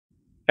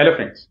Hello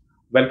friends,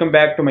 welcome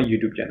back to my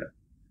YouTube channel.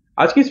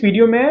 आज की इस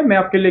वीडियो में मैं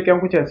आपके लिए लेके आऊँ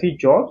कुछ ऐसी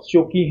जॉब्स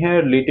जो कि हैं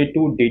related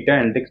to data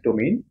analytics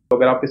domain. तो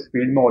अगर आप इस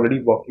फील्ड में ऑलरेडी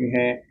वर्किंग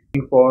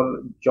हैं for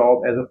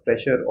job as a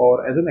fresher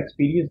और as an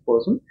experience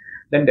person,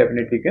 then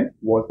definitely can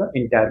watch the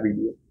entire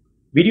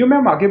video में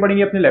हम आगे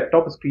बढ़ेंगे अपने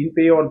लैपटॉप स्क्रीन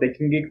पे और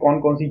देखेंगे कौन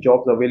कौन सी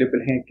जॉब्स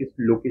अवेलेबल हैं, किस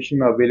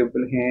लोकेशन में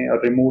अवेलेबल हैं,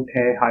 रिमोट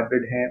है,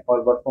 हाइब्रिड है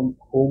और वर्क फ्रॉम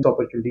होम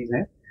अपॉर्चुनिटीज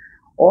हैं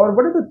और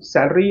what is the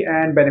salary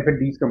and benefit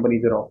these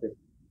companies are offering.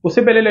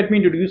 उससे पहले let me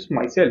introduce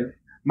my self.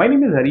 My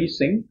name is Harish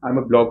Singh. I'm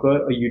a blogger,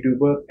 a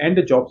YouTuber, and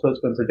a job search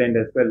consultant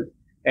as well.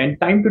 And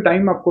time to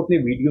time आपको अपने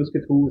videos के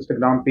through,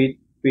 Instagram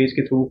page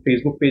के through,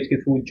 Facebook page के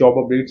through job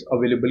updates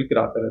available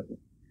कराता रहता हूँ।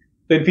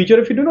 So in future,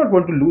 if you do not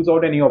want to lose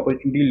out any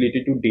opportunity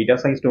related to data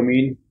science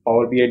domain,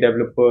 Power BI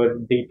developer,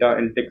 data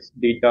analytics,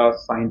 data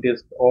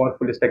scientist, or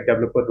full stack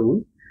developer role,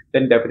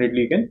 then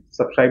definitely you can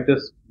subscribe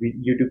this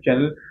YouTube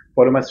channel,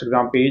 follow my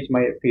Instagram page,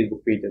 my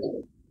Facebook page as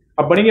well.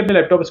 अब बढ़ेंगे अपने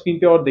laptop screen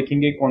पे और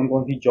देखेंगे कौन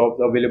कौन सी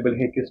jobs available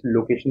हैं, किस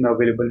लोकेशन में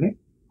अवेलेबल हैं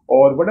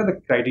और what are the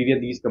criteria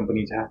these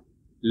companies हैं।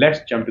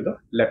 Let's jump to the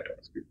laptop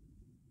screen.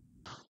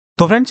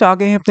 तो फ्रेंड्स आ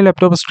गए हैं अपने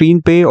लैपटॉप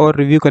स्क्रीन पे और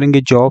रिव्यू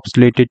करेंगे jobs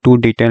related to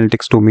data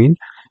analytics domain.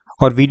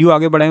 और वीडियो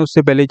आगे बढ़ाएं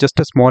उससे पहले जस्ट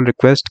अ स्मॉल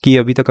रिक्वेस्ट कि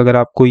अभी तक अगर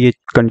आपको ये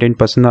कंटेंट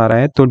पसंद आ रहा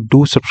है तो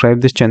डू सब्सक्राइब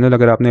दिस चैनल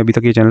अगर आपने अभी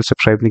तक ये चैनल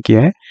सब्सक्राइब नहीं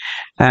किया है,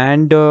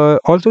 and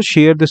also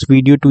share this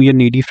video to your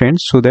needy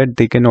friends so that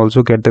they can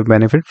also get the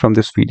benefit from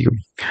this video.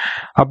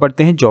 अब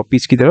बढ़ते हैं जॉब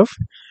पीस की तरफ।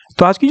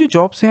 तो आज की जो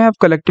जॉब्स हैं आप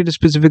collected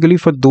specifically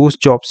for those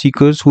job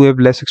seekers who have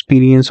less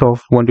experience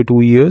of 1 to 2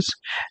 years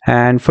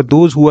and for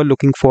those who are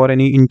looking for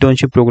any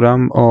internship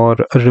program or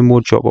a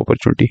remote job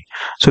opportunity.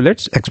 So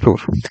let's explore.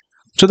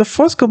 So the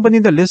first company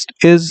in the list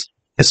is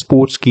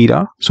SPORTSKEEDA.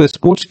 So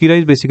SPORTSKEEDA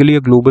is basically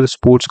a global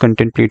sports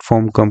content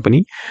platform company,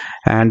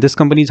 and this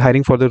company is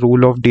hiring for the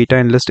role of data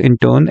analyst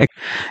intern,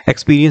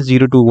 experience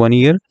 0 to 1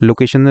 year.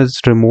 Location is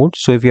remote.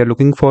 So if you are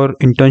looking for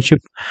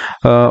internship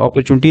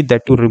opportunity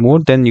that to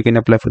remote, then you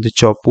can apply for this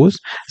job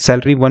post.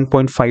 Salary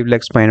 1.5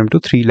 lakhs per annum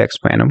to 3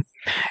 lakhs per annum,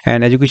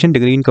 and education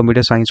degree in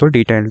computer science or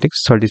data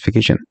analytics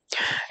certification.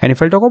 And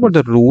if I talk about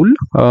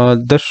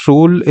the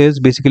role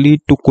is basically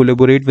to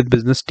collaborate with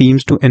business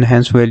teams to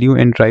enhance value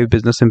and drive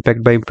business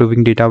impact by improving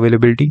data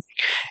availability,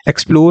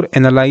 explore,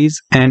 analyze,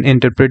 and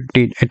interpret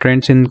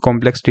trends in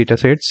complex data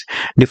sets,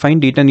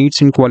 define data needs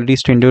and quality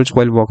standards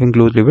while working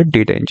closely with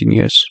data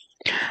engineers.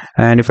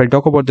 And if I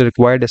talk about the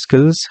required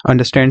skills,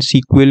 understand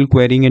SQL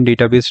querying and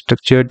database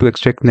structure to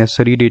extract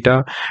necessary data,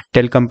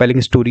 tell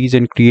compelling stories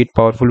and create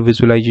powerful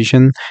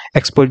visualization,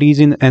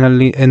 expertise in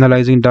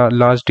analyzing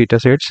large data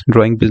sets,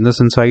 drawing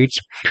business insights,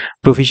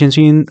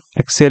 proficiency in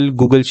Excel,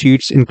 Google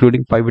Sheets,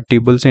 including pivot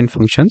tables and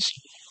functions.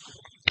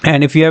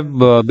 And if you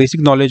have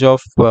basic knowledge of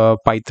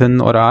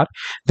Python or R,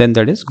 then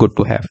that is good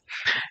to have.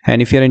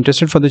 And if you are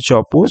interested for the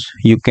job post,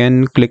 you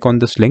can click on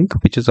this link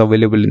which is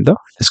available in the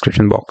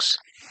description box.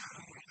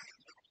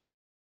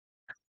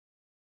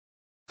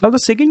 Now the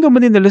second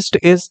company in the list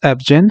is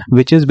APPZEN,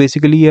 which is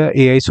basically a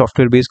AI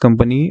software based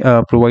company,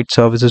 provides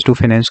services to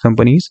finance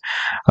companies,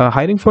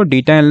 hiring for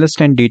data analyst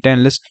and data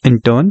analyst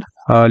intern.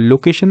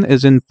 Location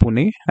is in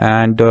Pune,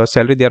 and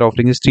salary they are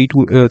offering is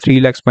 3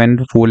 lakhs per annum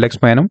to 4 lakhs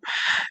per annum,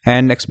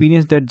 and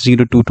experience that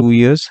 0 to 2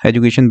 years,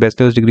 education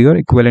bachelor's degree or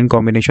equivalent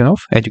combination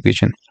of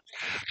education.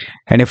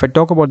 And if I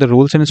talk about the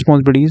roles and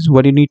responsibilities,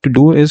 what you need to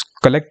do is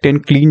collect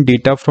and clean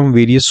data from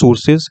various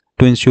sources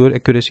to ensure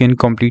accuracy and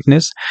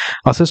completeness,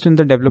 assist in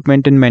the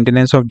development and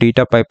maintenance of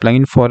data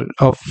pipeline for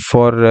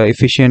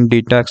efficient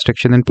data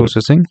extraction and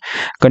processing,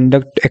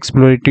 conduct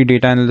exploratory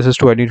data analysis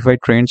to identify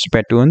trends,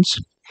 patterns,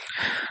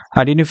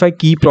 identify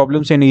key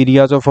problems and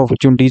areas of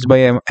opportunities by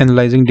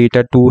analyzing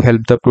data to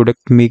help the product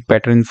make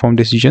better informed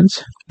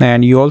decisions.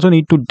 And you also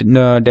need to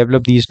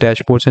develop these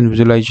dashboards and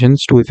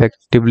visualizations to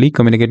effectively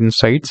communicate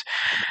insights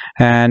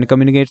and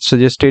communicate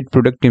suggested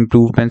product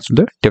improvements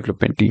to the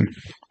development team.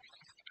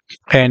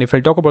 And if I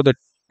talk about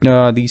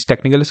these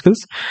technical skills,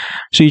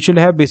 so you should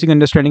have basic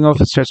understanding of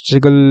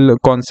statistical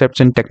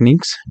concepts and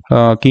techniques,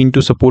 keen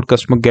to support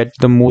customer get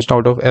the most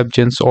out of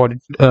APPZEN's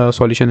audit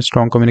solution,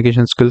 strong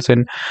communication skills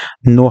and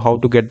know how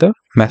to get the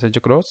message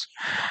across.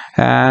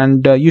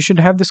 And you should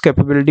have this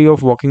capability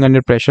of working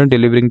under pressure,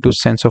 delivering to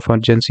sense of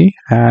urgency,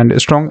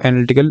 and strong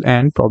analytical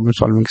and problem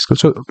solving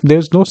skills. So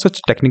there's no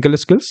such technical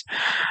skills,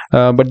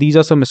 but these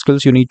are some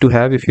skills you need to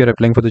have if you're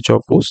applying for the job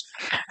post.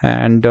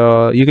 And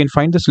you can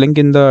find this link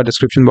in the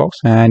description box,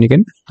 and you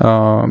can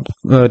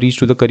reach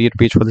to the career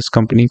page for this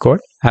company called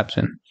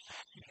APPZEN.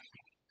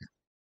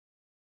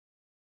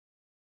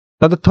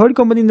 Now the third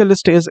company in the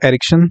list is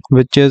ERRICSON,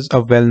 which is a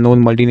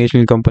well-known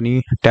multinational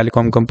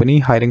telecom company,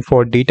 hiring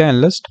for data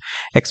analyst,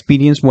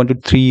 experience 1 to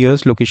 3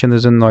 years, location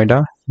is in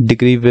Noida,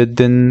 degree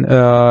within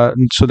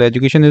so the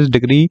education is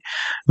degree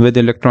with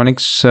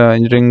electronics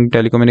engineering,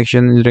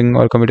 telecommunication engineering,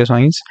 or computer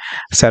science.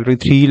 Salary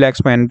 3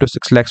 lakhs per annum to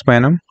 6 lakhs per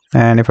annum.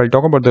 And if I'll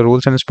talk about the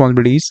roles and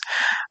responsibilities,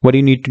 what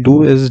you need to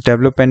do is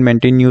develop and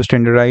maintain new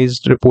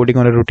standardized reporting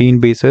on a routine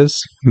basis,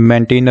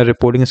 maintain a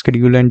reporting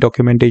schedule and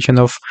documentation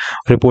of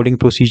reporting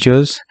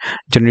procedures,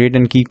 generate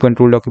and keep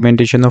control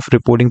documentation of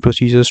reporting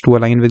procedures to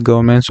align with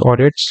government's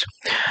audits,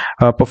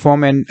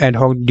 perform ad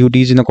hoc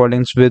duties in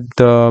accordance with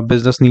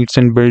business needs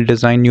and build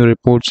design new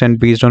reports and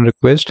based on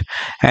request,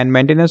 and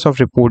maintenance of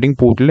reporting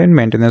portal and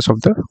maintenance of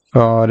the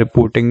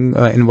reporting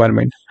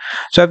environment.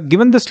 So I've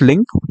given this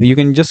link. You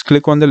can just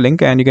click on the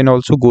link and you can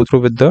also go through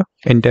with the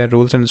entire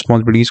roles and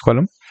responsibilities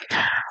column.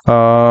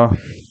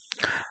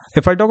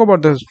 If I talk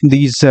about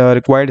these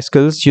required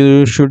skills,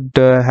 you should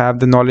have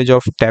the knowledge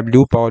of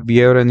Tableau, Power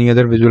BI, or any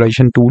other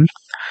visualization tool.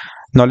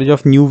 Knowledge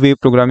of new wave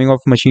programming of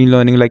machine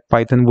learning like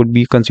Python would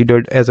be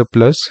considered as a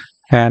plus,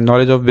 and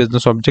knowledge of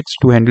business objects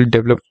to handle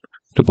develop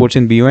reports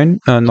in BO, and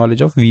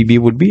knowledge of VBA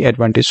would be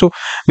advantage. So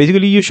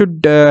basically you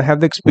should have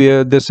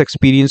this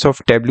experience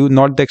of Tableau,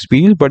 not the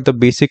experience but the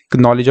basic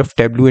knowledge of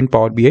Tableau and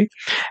Power BI.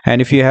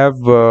 And if you have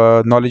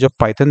knowledge of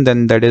Python,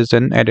 then that is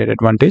an added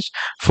advantage.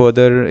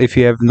 Further, if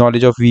you have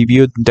knowledge of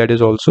VBA, that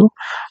is also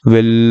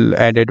will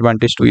add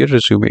advantage to your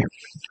resume.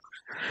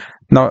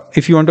 Now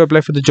if you want to apply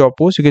for the job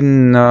post, you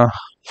can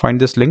find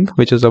this link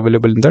which is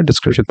available in the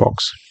description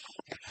box.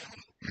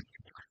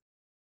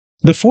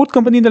 The fourth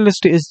company in the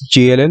list is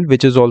JLL,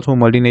 which is also a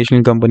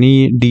multinational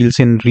company, deals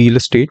in real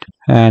estate,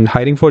 and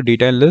hiring for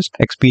data analyst,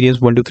 experience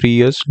 1 to 3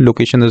 years,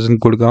 location is in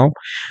Gurgaon,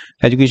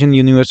 education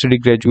university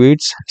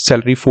graduates,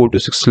 salary 4 to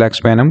 6 lakhs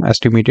per annum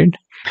estimated.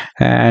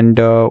 And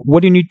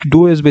what you need to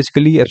do is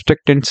basically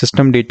abstract and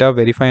system data,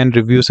 verify and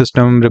review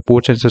system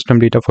reports and system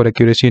data for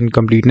accuracy and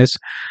completeness.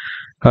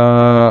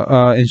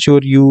 Ensure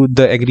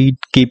the agreed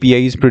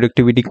KPIs,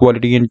 productivity,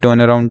 quality, and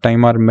turnaround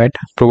time are met.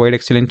 Provide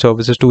excellent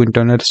services to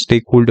internal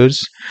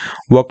stakeholders.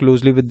 Work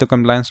closely with the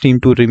compliance team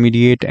to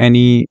remediate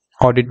any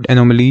audit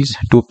anomalies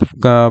to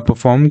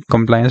perform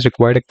compliance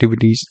required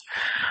activities.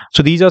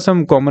 So these are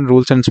some common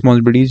roles and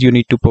responsibilities you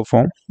need to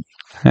perform.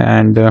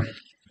 And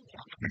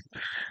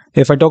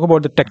if I talk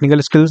about the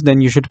technical skills,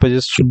 then you should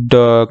possess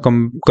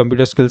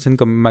computer skills in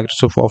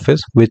Microsoft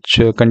Office,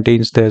 which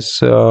contains this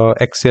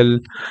Excel,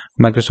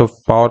 Microsoft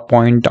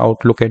PowerPoint,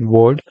 Outlook, and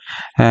Word,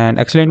 and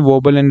excellent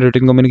verbal and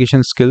written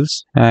communication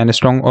skills, and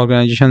strong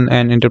organization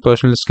and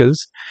interpersonal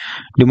skills.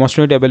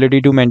 Demonstrate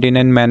ability to maintain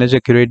and manage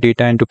accurate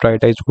data and to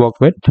prioritize work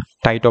with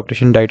tight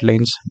operation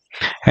guidelines,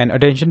 and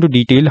attention to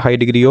detail, high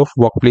degree of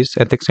workplace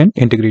ethics and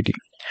integrity.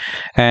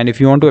 And if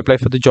you want to apply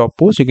for the job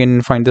post, you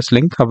can find this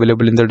link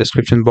available in the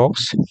description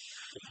box.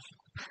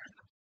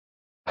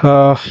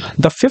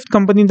 The fifth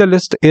company in the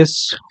list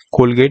is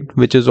Colgate,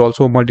 which is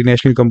also a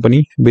multinational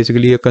company,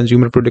 basically a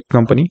consumer product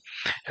company,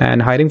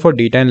 and hiring for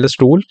data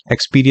analyst role,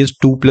 experience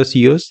 2+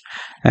 years.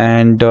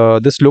 And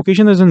this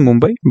location is in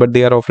Mumbai, but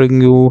they are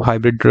offering you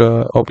hybrid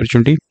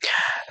opportunity.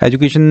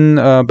 Education,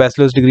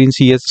 bachelor's degree in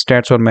CS,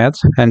 stats, or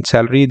maths, and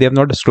salary they have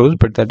not disclosed,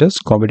 but that is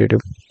competitive.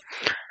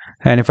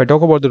 And if I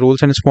talk about the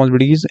roles and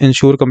responsibilities,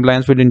 ensure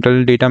compliance with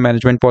internal data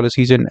management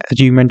policies and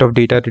achievement of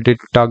data-related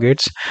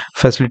targets,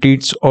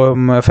 facilitate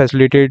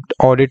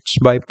audits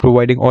by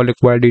providing all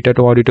required data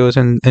to auditors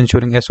and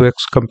ensuring SOX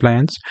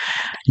compliance,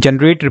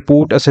 generate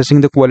report assessing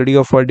the quality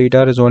of our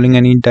data, resolving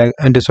any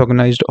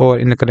disorganized or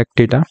incorrect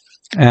data,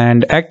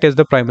 and act as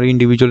the primary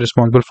individual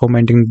responsible for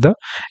maintaining the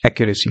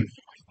accuracy.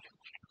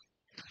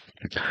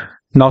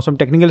 Now some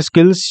technical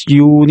skills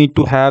you need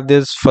to have.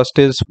 This first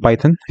is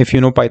Python. If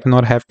you know Python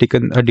or have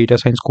taken a data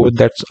science course,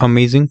 that's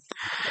amazing.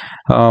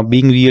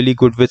 Being really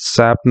good with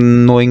SAP,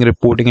 knowing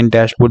reporting and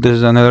dashboard, this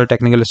is another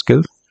technical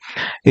skill.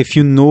 If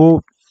you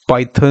know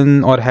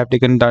Python or have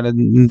taken data,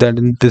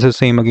 that this is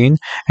same again,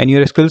 and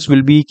your skills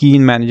will be key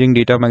in managing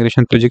data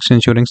migration projects,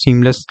 ensuring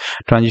seamless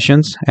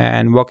transitions,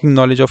 and working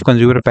knowledge of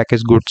consumer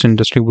packaged goods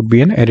industry would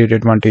be an added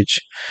advantage.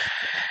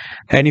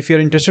 And if you're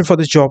interested for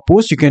this job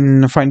post, you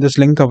can find this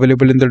link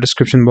available in the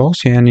description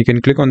box, and you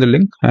can click on the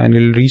link and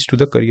it'll reach to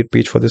the career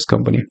page for this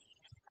company.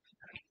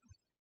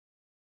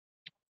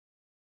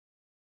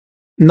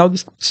 Now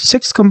the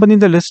sixth company in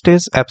the list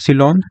is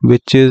Epsilon,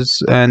 which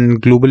is an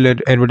global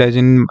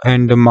advertising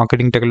and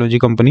marketing technology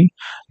company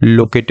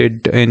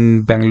located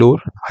in Bangalore,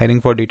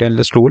 hiring for data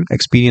analyst role,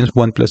 experience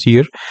 1+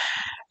 year.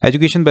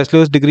 Education,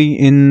 bachelor's degree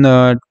in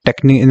a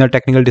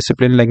technical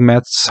discipline like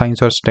maths, science,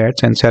 or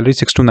stats, and salary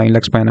 6 to 9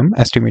 lakhs per annum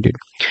estimated.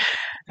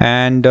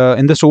 And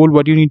in this role,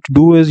 what you need to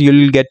do is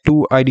you'll get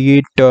to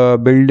ideate,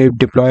 build,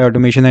 deploy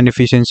automation and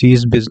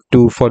efficiencies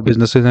for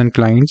businesses and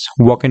clients,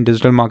 work in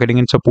digital marketing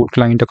and support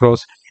client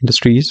across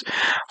industries,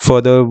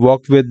 further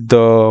work with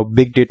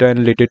big data and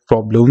related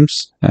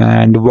problems,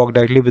 and work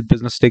directly with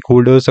business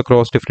stakeholders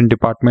across different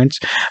departments,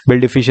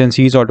 build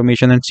efficiencies,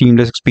 automation, and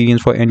seamless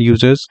experience for end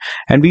users,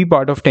 and be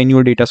part of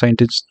tenured data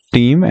scientist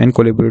team and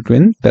collaborate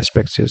in best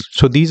practices.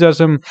 So these are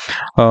some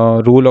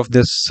role of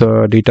this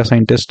data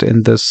scientist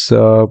in this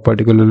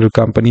particular particular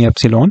company,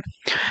 Epsilon.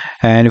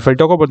 And if I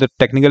talk about the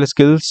technical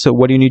skills, so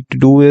what you need to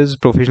do is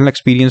professional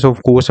experience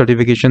of course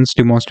certifications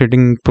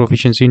demonstrating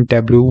proficiency in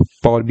Tableau,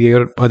 Power BI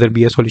or other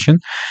BI solution,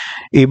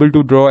 able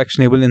to draw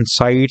actionable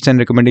insights and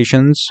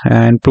recommendations,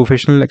 and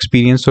professional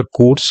experience or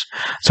course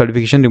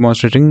certification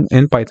demonstrating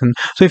in Python.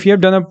 So if you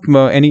have done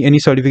any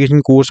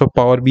certification course of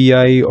Power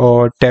BI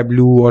or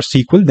Tableau or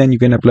SQL, then you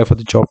can apply for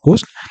the job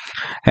post.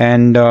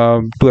 And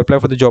to apply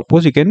for the job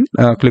post, you can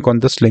click on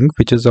this link,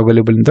 which is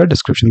available in the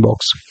description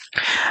box.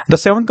 The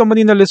seventh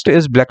company in the list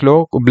is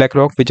BlackRock,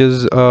 which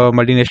is a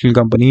multinational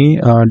company,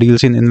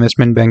 deals in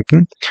investment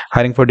banking,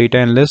 hiring for data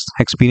analysts,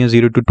 experience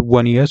 0 to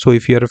 1 year. So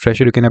if you are a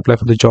fresher, you can apply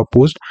for the job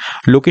post.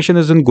 Location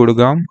is in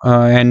Gurgaon,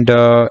 and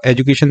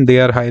education they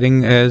are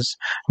hiring as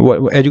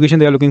education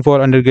they are looking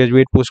for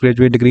undergraduate,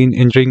 postgraduate degree in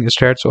engineering,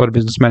 stats or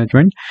business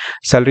management.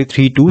 Salary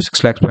 3 to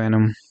 6 lakhs per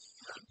annum.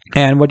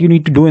 And what you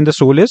need to do in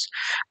this role is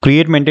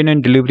create, maintain,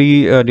 and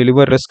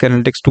deliver risk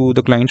analytics to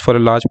the clients for a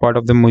large part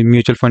of the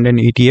mutual fund and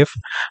ETF,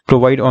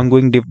 provide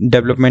ongoing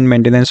development,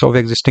 maintenance of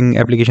existing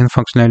application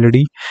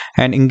functionality,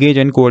 and engage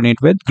and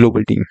coordinate with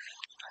global team.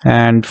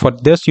 And for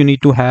this, you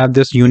need to have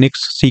this Unix,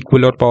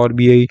 SQL, or Power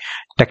BI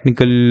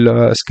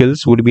technical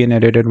skills would be an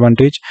added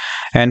advantage,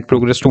 and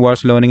progress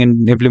towards learning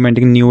and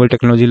implementing newer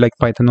technology like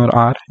Python or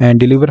R,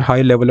 and deliver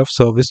high level of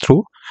service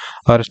through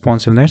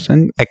responsiveness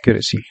and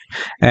accuracy.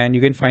 And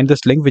you can find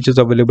this link, which is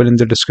available in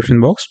the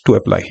description box, to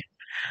apply.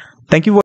 Thank you.